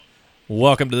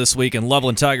Welcome to This Week in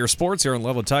Loveland Tigers Sports here on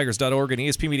lovelandtigers.org and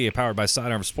ESP Media powered by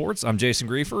Sidearm Sports. I'm Jason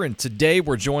Grefer, and today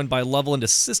we're joined by Loveland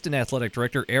Assistant Athletic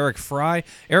Director Eric Fry.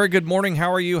 Eric, good morning.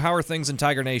 How are you? How are things in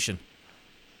Tiger Nation?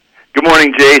 Good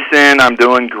morning, Jason. I'm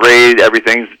doing great.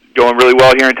 Everything's going really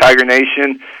well here in Tiger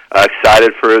Nation.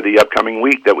 Excited for the upcoming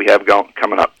week that we have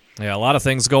coming up. Yeah, a lot of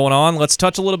things going on. Let's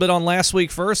touch a little bit on last week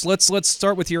first. Let's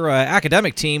start with your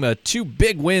academic team. Two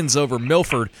big wins over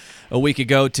Milford a week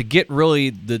ago to get really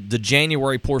the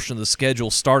January portion of the schedule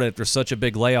started after such a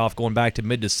big layoff going back to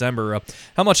mid-December.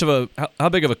 How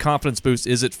big of a confidence boost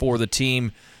is it for the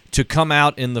team to come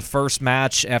out in the first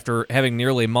match after having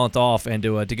nearly a month off and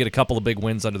to get a couple of big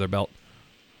wins under their belt?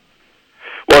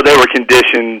 Well, they were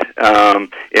conditioned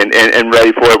and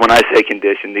ready for it. When I say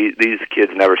conditioned, these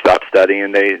kids never stop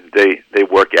studying. They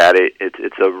work at it.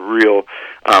 It's a real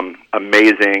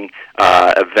amazing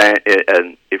event.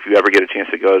 And if you ever get a chance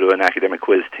to go to an academic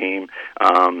quiz team,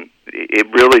 it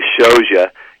really shows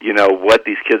you know what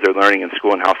these kids are learning in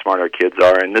school and how smart our kids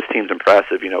are. And this team's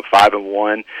impressive.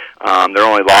 5-1. Their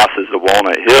only loss is to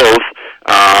Walnut Hills,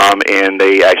 and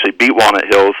they actually beat Walnut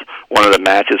Hills one of the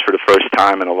matches for the first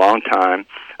time in a long time.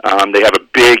 They have a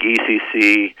big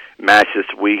ECC match this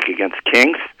week against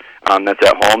Kings. That's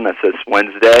at home. That's this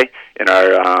Wednesday in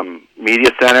our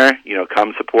media center.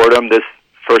 Come support them. This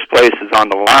first place is on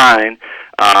the line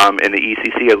in the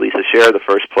ECC, at least a share of the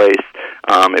first place,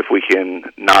 if we can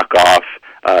knock off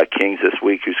Kings this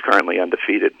week, who's currently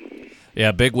undefeated.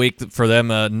 Yeah, big week for them,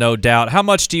 no doubt. How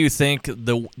much do you think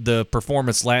the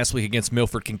performance last week against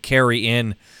Milford can carry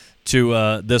in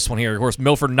to this one here? Of course,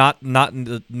 Milford not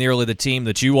nearly the team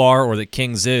that you are or that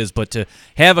Kings is, but to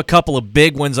have a couple of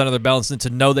big wins under their belts and to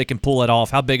know they can pull it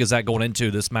off, how big is that going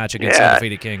into this match against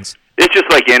undefeated Kings? It's just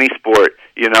like any sport.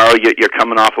 You're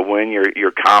coming off a win.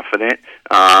 You're confident.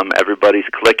 Everybody's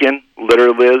clicking,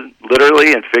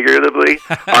 literally and figuratively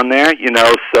on there.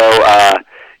 So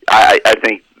I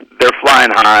think they're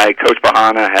flying high. Coach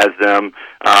Bahana has them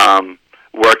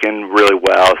working really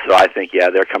well. So I think,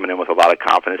 they're coming in with a lot of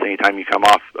confidence. Anytime you come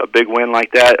off a big win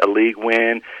like that, a league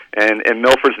win, and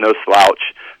Milford's no slouch.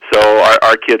 So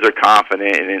our kids are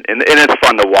confident, and it's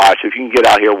fun to watch. If you can get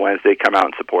out here Wednesday, come out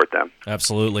and support them.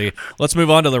 Absolutely. Let's move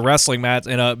on to the wrestling match.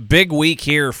 And a big week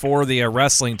here for the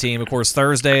wrestling team. Of course,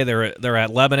 Thursday they're at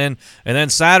Lebanon, and then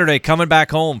Saturday coming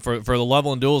back home for the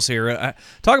Loveland Duels here.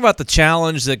 Talk about the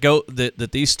challenge that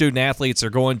these student athletes are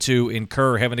going to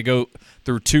incur, having to go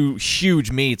through two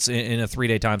huge meets in a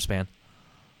 3-day time span.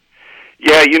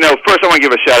 Yeah, first I want to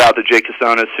give a shout out to Jake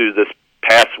Casonas, who this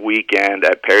past weekend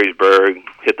at Perrysburg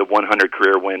hit the 100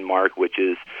 career win mark, which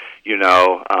is,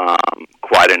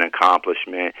 quite an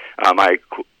accomplishment. I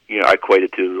equate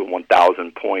it to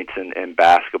 1,000 points in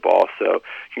basketball. So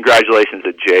congratulations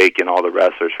to Jake and all the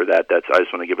wrestlers for that. I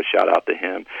just want to give a shout out to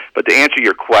him. But to answer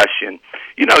your question,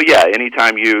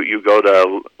 anytime you go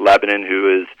to Lebanon,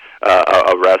 who is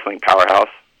a wrestling powerhouse.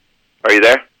 Are you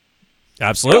there?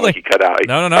 Absolutely. You cut out.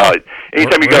 No.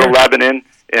 Anytime you go to Lebanon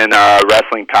and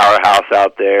wrestling powerhouse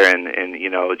out there, and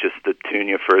just to tune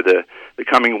you for the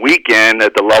coming weekend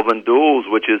at the Loveland Duels,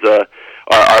 which is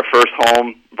our first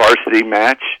home varsity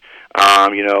match.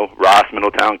 Ross,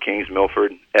 Middletown, Kings,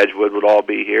 Milford, Edgewood would all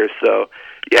be here. So,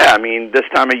 this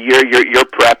time of year you're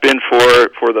prepping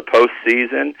for the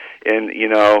postseason, and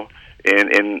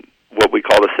in what we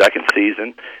call the second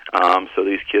season. So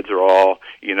these kids are all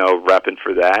repping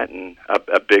for that, and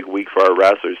a big week for our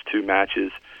wrestlers. 2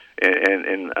 matches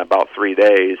in about 3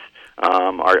 days.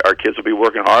 Our kids will be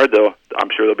working hard, though. I'm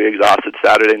sure they'll be exhausted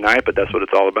Saturday night, but that's what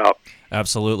it's all about.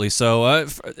 Absolutely. So,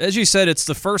 as you said, it's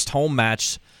the first home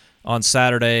match on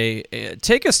Saturday.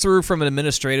 Take us through from an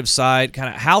administrative side,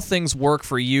 kind of how things work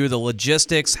for you, the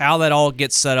logistics, how that all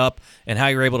gets set up, and how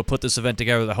you're able to put this event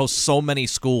together that hosts so many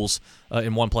schools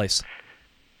in one place.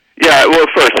 Yeah, well,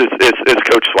 first it's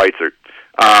Coach Schweitzer.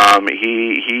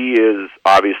 He is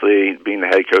obviously, being the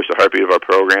head coach, the heartbeat of our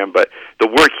program, but the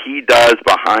work he does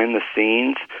behind the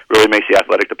scenes really makes the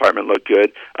athletic department look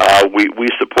good. We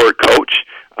support Coach,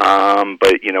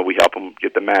 but we help him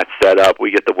get the mats set up. We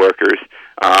get the workers,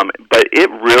 but it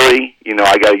really,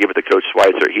 I got to give it to Coach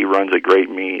Schweitzer. He runs a great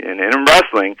meet, and in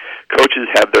wrestling, coaches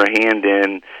have their hand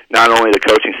in not only the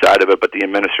coaching side of it, but the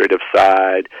administrative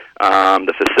side,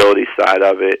 the facility side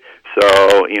of it.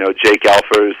 So, Jake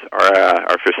Alfers,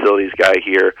 our facilities guy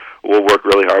here, will work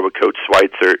really hard with Coach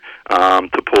Schweitzer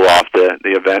to pull off the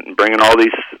event. And bringing all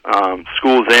these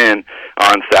schools in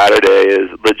on Saturday is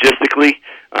logistically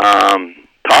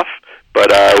tough,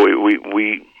 but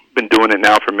we've been doing it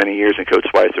now for many years, and Coach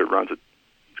Schweitzer runs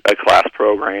a class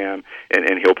program,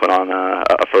 and he'll put on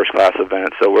a first-class event.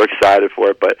 So we're excited for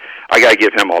it, but I got to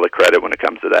give him all the credit when it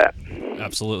comes to that.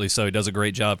 Absolutely. So he does a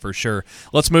great job for sure.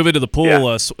 Let's move into the pool.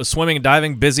 Yeah. Swimming and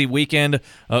diving, busy weekend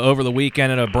over the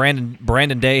weekend. And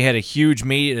Brandon Day had a huge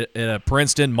meet at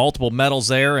Princeton, multiple medals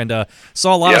there, and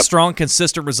saw a lot of strong,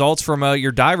 consistent results from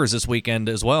your divers this weekend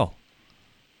as well.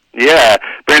 Yeah,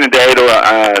 Brandon Day,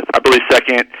 I believe,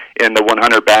 second in the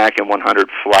 100 back and 100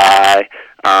 fly.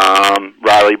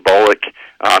 Riley Bullock,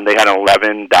 they had an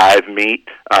 11 dive meet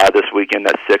this weekend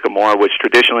at Sycamore, which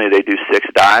traditionally they do 6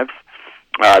 dives.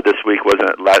 This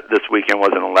weekend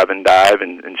was an 11 dive,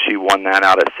 and she won that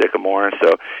out at Sycamore.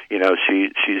 So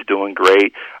she's doing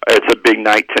great. It's a big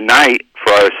night tonight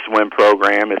for our swim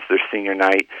program. It's their senior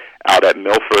night out at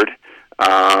Milford.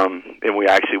 And we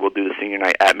actually will do the senior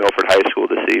night at Milford High School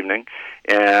this evening.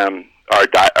 And our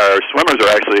swimmers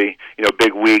are actually,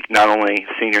 big week, not only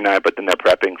senior night, but then they're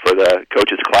prepping for the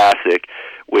Coaches Classic,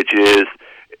 which is,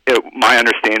 my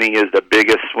understanding is the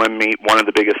biggest swim meet, one of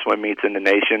the biggest swim meets in the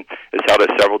nation. Is held at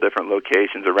several different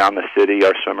locations around the city.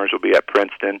 Our swimmers will be at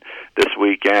Princeton this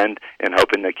weekend and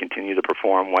hoping to continue to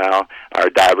perform well. Our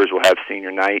divers will have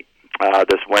senior night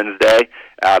this Wednesday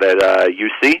out at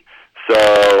UC.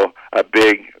 So a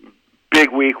big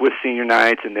week with senior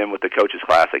nights, and then with the Coaches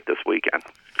Classic this weekend.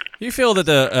 Do you feel that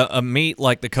a meet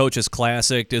like the Coaches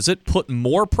Classic, does it put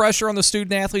more pressure on the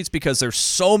student athletes because there's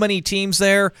so many teams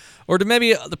there, or do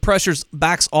maybe the pressure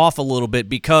backs off a little bit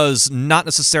because not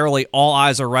necessarily all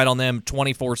eyes are right on them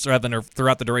 24/7 or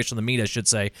throughout the duration of the meet, I should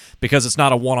say, because it's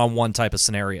not a one-on-one type of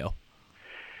scenario?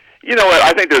 You know what?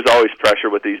 I think there's always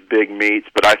pressure with these big meets,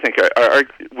 but I think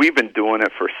we've been doing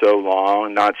it for so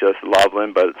long, not just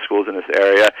Loveland, but schools in this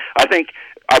area. I think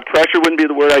pressure wouldn't be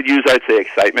the word I'd use. I'd say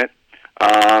excitement.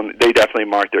 They definitely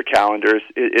mark their calendars.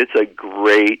 It's a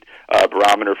great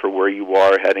barometer for where you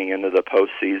are heading into the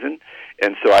postseason,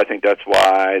 and so I think that's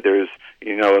why there's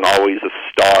always a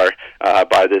star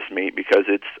by this meet, because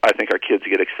I think our kids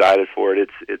get excited for it.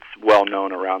 It's well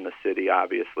known around the city,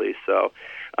 obviously. So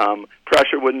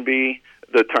pressure wouldn't be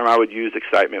the term I would use.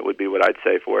 Excitement would be what I'd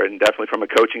say for it, and definitely from a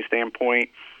coaching standpoint,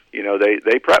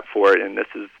 they prep for it, and this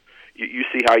is. You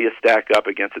see how you stack up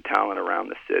against the talent around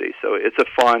the city. So it's a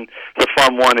fun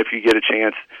one if you get a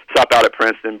chance. Stop out at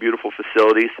Princeton, beautiful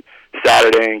facilities,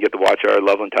 Saturday, and get to watch our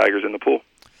Loveland Tigers in the pool.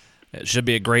 It should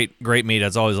be a great meet.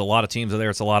 As always, a lot of teams are there.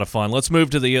 It's a lot of fun. Let's move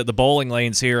to the bowling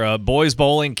lanes here. Boys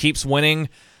bowling keeps winning.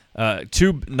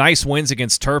 2 nice wins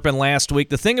against Turpin last week.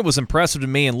 The thing that was impressive to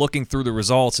me in looking through the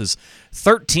results is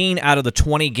 13 out of the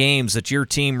 20 games that your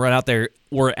team run out there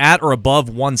were at or above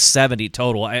 170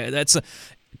 total. That's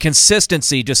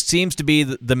consistency just seems to be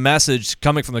the message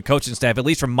coming from the coaching staff, at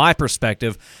least from my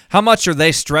perspective. How much are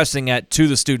they stressing to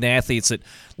the student athletes that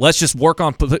let's just work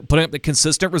on putting up the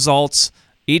consistent results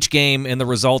each game, and the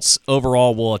results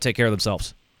overall will take care of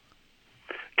themselves?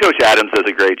 Coach Adams does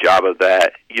a great job of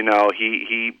that.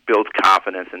 He builds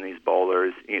confidence in these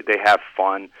bowlers. They have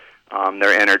fun.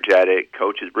 They're energetic.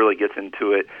 Coaches really gets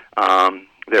into it.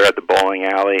 They're at the bowling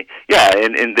alley. Yeah,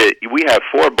 and we have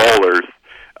 4 bowlers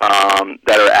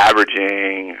that are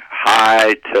averaging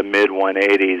high to mid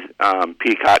 180s.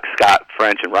 Peacock, Scott,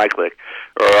 French, and Reichlich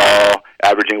are all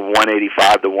averaging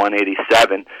 185 to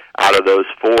 187 out of those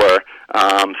 4.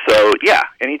 So yeah,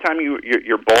 anytime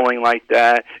you're bowling like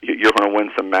that, you're going to win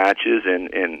some matches,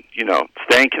 and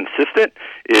staying consistent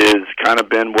is kind of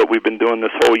been what we've been doing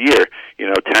this whole year.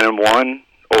 10-1.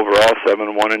 Overall,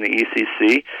 7-1 in the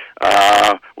ECC.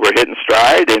 We're hitting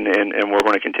stride, and we're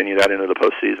going to continue that into the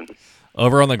postseason.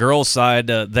 Over on the girls' side,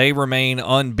 they remain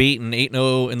unbeaten,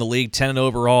 8-0 in the league, 10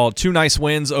 overall. 2 nice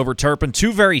wins over Turpin,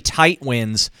 2 very tight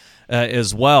wins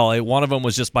as well. One of them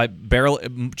was just by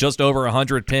just over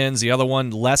 100 pins. The other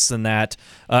one less than that.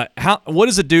 What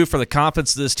does it do for the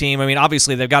confidence of this team? I mean,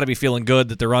 obviously they've got to be feeling good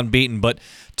that they're unbeaten, but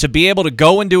to be able to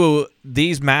go into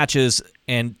these matches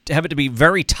and have it to be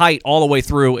very tight all the way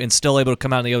through and still able to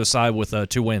come out on the other side with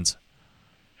 2 wins.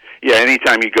 Yeah,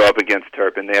 anytime you go up against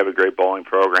Turpin, they have a great bowling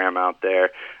program out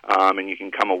there, and you can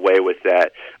come away with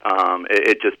that.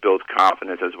 It just builds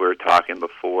confidence, as we were talking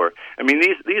before. I mean,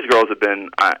 these girls have been,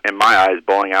 in my eyes,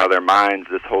 bowling out of their minds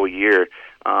this whole year.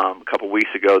 A couple weeks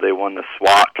ago, they won the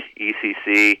SWAC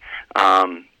ECC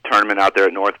tournament out there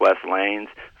at Northwest Lanes.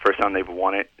 First time they've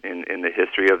won it in the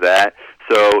history of that.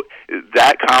 So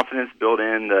that confidence built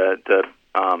in the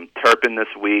Turpin this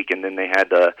week, and then they had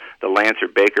the Lancer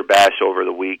Baker Bash over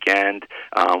the weekend,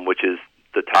 which is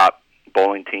the top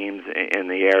bowling teams in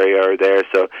the area are there.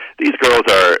 So these girls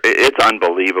it's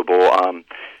unbelievable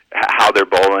how they're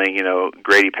bowling.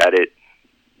 Grady Pettit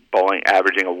bowling,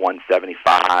 averaging a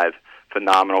 175,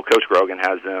 phenomenal. Coach Grogan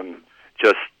has them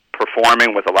just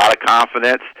performing with a lot of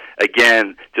confidence,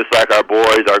 again, just like our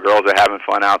boys, our girls are having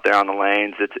fun out there on the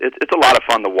lanes. It's a lot of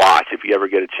fun to watch if you ever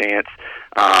get a chance.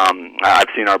 I've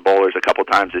seen our bowlers a couple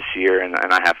times this year, and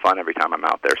I have fun every time I'm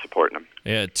out there supporting them.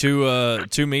 Yeah,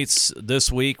 two meets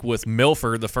this week with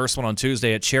Milford. The first one on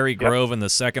Tuesday at Cherry Grove, and the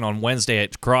second on Wednesday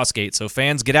at Crossgate. So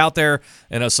fans, get out there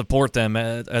and support them.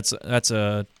 That's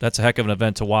a heck of an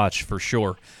event to watch for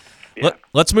sure. Yeah.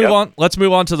 Let's move on. Let's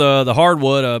move on to the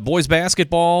hardwood. Boys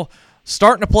basketball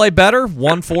starting to play better.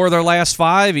 1-4 their last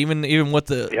 5, even with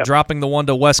the dropping the one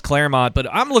to West Claremont. But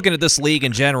I'm looking at this league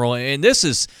in general, and this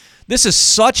is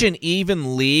such an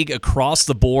even league across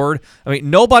the board. I mean,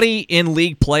 nobody in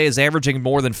league play is averaging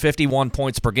more than 51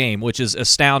 points per game, which is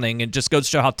astounding, and just goes to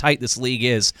show how tight this league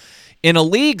is. In a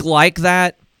league like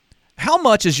that, how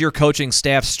much is your coaching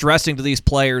staff stressing to these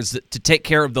players to take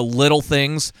care of the little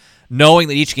things, knowing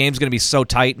that each game is going to be so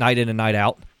tight night in and night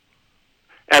out?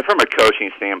 And from a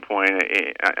coaching standpoint,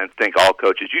 I think all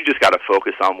coaches, you just got to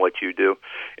focus on what you do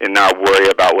and not worry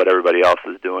about what everybody else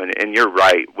is doing. And you're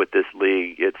right, with this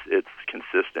league, it's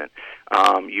consistent.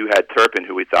 You had Turpin,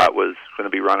 who we thought was going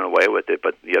to be running away with it,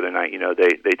 but the other night,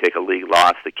 they take a league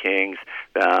loss, the Kings,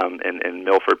 and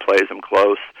Milford plays them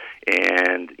close.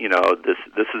 And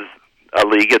this is a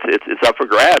league. It's up for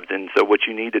grabs. And so what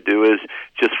you need to do is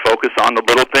just focus on the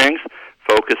little things,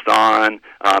 focus on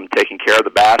taking care of the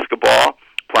basketball,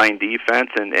 playing defense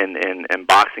and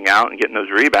boxing out and getting those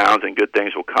rebounds, and good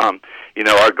things will come.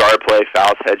 Our guard play,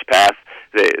 fouls, hedge pass,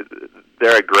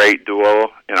 they're a great duo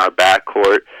in our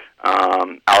backcourt.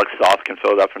 Alex Soft can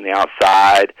fill it up from the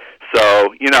outside.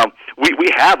 So, we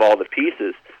have all the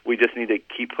pieces. We just need to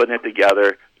keep putting it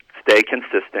together, stay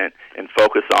consistent, and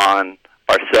focus on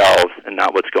ourselves and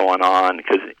not what's going on,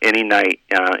 because any night,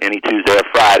 any Tuesday or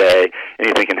Friday,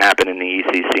 anything can happen in the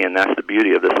ECC, and that's the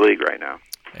beauty of this league right now.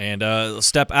 And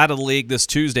step out of the league this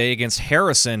Tuesday against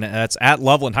Harrison. That's at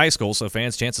Loveland High School, so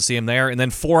fans, chance to see him there. And then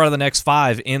 4 out of the next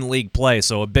 5 in league play,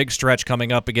 so a big stretch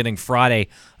coming up beginning Friday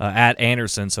at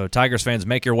Anderson. So Tigers fans,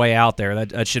 make your way out there.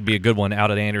 That should be a good one out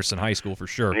at Anderson High School for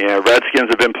sure. Yeah, Redskins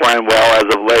have been playing well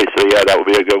as of late, so yeah, that would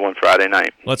be a good one Friday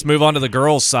night. Let's move on to the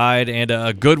girls' side, and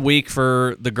a good week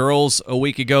for the girls a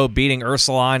week ago, beating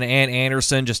Ursuline and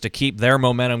Anderson just to keep their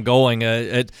momentum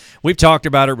going. We've talked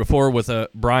about it before with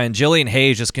Brian. Jillian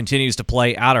Hayes just continues to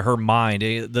play out of her mind.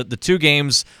 The 2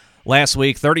 games last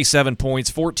week, 37 points,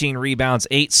 14 rebounds,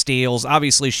 8 steals.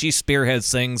 Obviously, she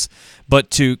spearheads things, but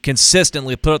to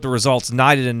consistently put up the results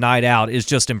night in and night out is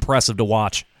just impressive to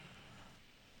watch.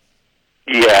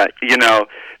 Yeah,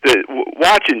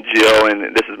 watching Jill,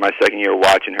 and this is my second year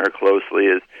watching her closely,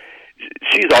 is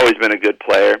she's always been a good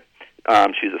player.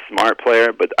 She's a smart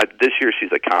player, but this year she's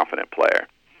a confident player.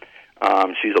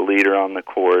 She's a leader on the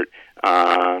court.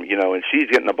 And she's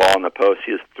getting the ball in the post.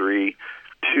 She has 3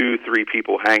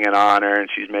 people hanging on her, and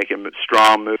she's making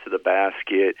strong moves to the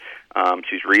basket.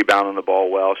 She's rebounding the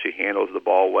ball well. She handles the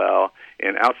ball well.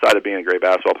 And outside of being a great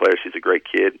basketball player, she's a great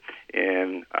kid.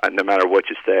 And no matter what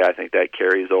you say, I think that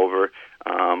carries over.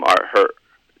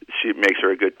 She makes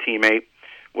her a good teammate,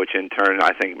 which in turn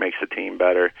I think makes the team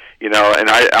better. And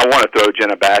I want to throw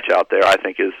Jenna Batch out there. I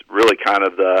think is really kind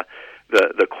of the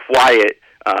quiet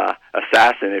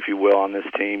assassin, if you will, on this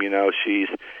team.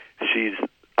 She's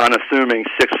unassuming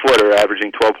 6-footer,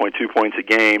 averaging 12.2 points a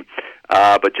game,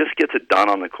 but just gets it done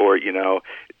on the court.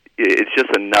 It's just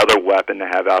another weapon to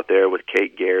have out there with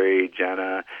Kate Gary,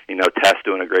 Jenna, Tess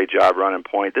doing a great job running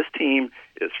point. This team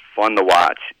is fun to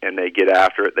watch, and they get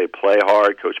after it. They play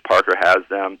hard. Coach Parker has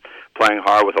them playing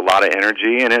hard with a lot of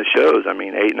energy, and it shows.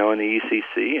 8-0 in the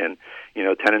ECC, and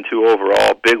 10-2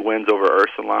 overall. Big wins over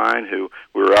Ursuline, who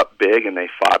we were up big and they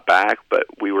fought back, but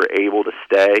we were able to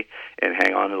stay and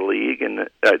hang on to the lead.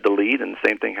 And the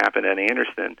same thing happened at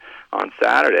Anderson on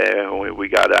Saturday. We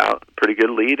got out a pretty good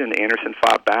lead, and Anderson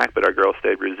fought back, but our girls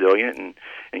stayed resilient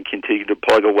and continued to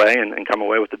plug away and come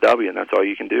away with the W. And that's all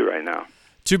you can do right now.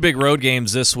 2 big road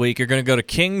games this week. You're going to go to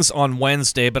Kings on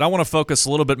Wednesday, but I want to focus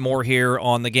a little bit more here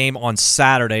on the game on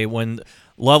Saturday when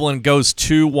Loveland goes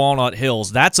to Walnut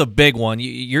Hills. That's a big one.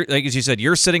 You're, like as you said,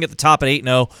 you're sitting at the top at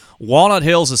 8-0. Walnut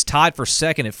Hills is tied for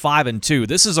second at 5-2.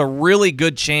 This is a really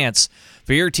good chance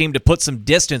for your team to put some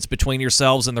distance between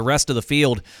yourselves and the rest of the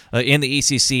field in the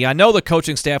ECC. I know the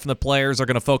coaching staff and the players are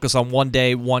going to focus on one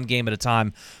day, one game at a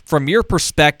time. From your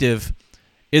perspective,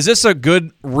 is this a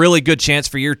really good chance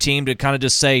for your team to kind of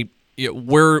just say,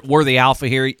 we're the alpha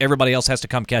here, everybody else has to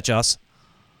come catch us?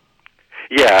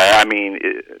 Yeah,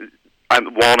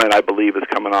 Walnut, I believe, is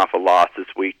coming off a loss this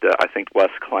week to, I think,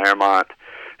 West Claremont.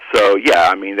 So,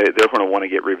 yeah, they're going to want to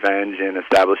get revenge and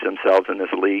establish themselves in this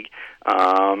league.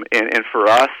 And for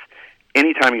us,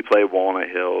 anytime you play Walnut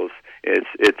Hills,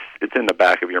 it's in the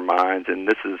back of your minds, and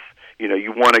this is,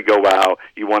 you want to go out,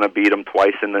 you want to beat them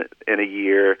twice in a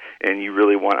year, and you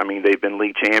really want. I mean, they've been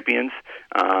league champions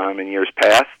in years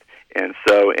past, and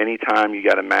so anytime you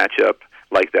got a matchup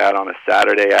like that on a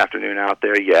Saturday afternoon out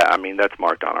there, yeah, I mean that's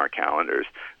marked on our calendars.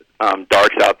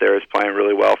 Darks out there is playing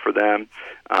really well for them.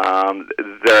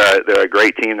 They're a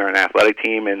great team. They're an athletic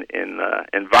team, and the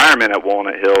environment at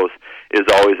Walnut Hills is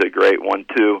always a great one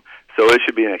too. So it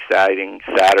should be an exciting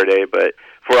Saturday. But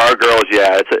for our girls,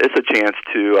 yeah, it's a chance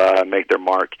to make their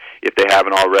mark if they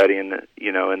haven't already in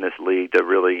this league, to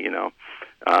really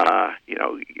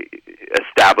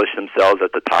establish themselves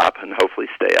at the top and hopefully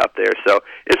stay up there. So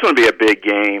it's going to be a big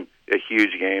game, a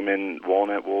huge game, and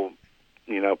Walnut will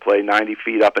play 90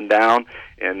 feet up and down,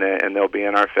 and they'll be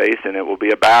in our face, and it will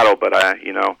be a battle. But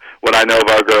what I know of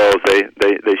our girls,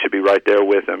 they should be right there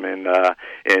with them, and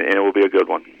it will be a good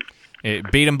one.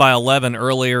 It beat them by 11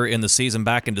 earlier in the season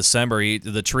back in December.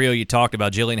 The trio you talked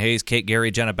about, Jillian Hayes, Kate Gary,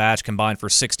 Jenna Batch, combined for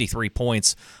 63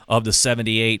 points of the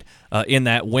 78 in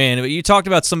that win. You talked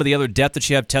about some of the other depth that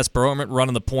you have. Tess Broman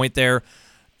running the point there.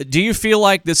 Do you feel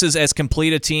like this is as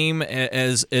complete a team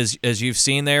as you've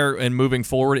seen there and moving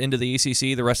forward into the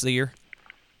ECC the rest of the year?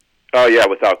 Oh, yeah,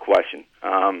 without question.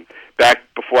 Back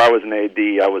before I was an AD,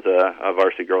 I was a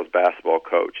varsity girls basketball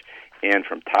coach. And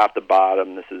from top to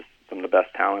bottom, this is some of the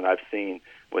best talent I've seen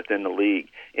within the league.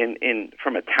 And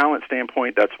from a talent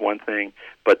standpoint, that's one thing.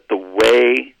 But the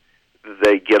way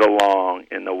they get along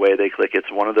and the way they click,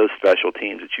 it's one of those special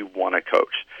teams that you want to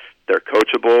coach. They're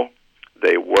coachable.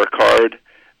 They work hard.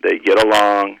 They get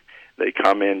along, they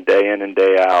come in and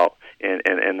day out,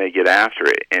 and they get after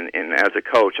it. And as a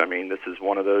coach, I mean, this is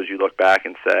one of those you look back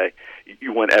and say,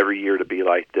 you want every year to be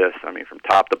like this. I mean, from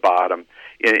top to bottom.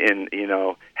 And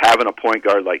having a point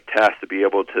guard like Tess to be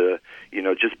able to,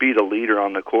 just be the leader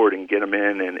on the court and get them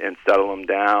in and settle them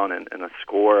down, and a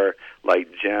scorer like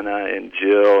Jenna and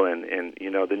Jill, and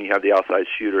then you have the outside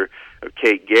shooter of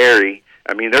Kate Gary.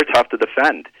 I mean, they're tough to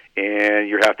defend, and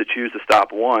you have to choose to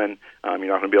stop one. You're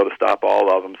not going to be able to stop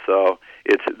all of them. So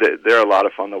they're a lot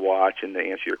of fun to watch. And to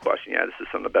answer your question, yeah, this is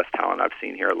some of the best talent I've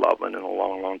seen here at Loveland in a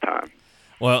long, long time.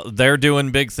 Well, they're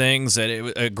doing big things.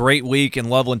 A great week in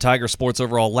Loveland Tiger sports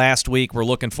overall last week. We're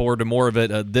looking forward to more of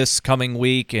it this coming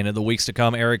week and in the weeks to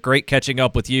come. Eric, great catching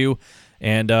up with you,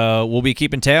 and we'll be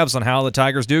keeping tabs on how the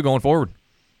Tigers do going forward.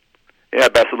 Yeah,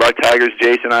 best of luck, Tigers.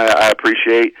 Jason, I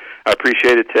appreciate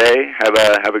it today.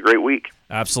 Have a great week.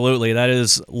 Absolutely. That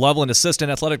is Loveland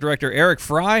Assistant Athletic Director Eric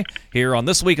Fry here on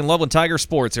This Week in Loveland Tiger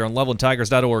Sports here on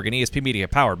lovelandtigers.org and ESP Media,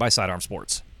 powered by Sidearm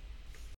Sports.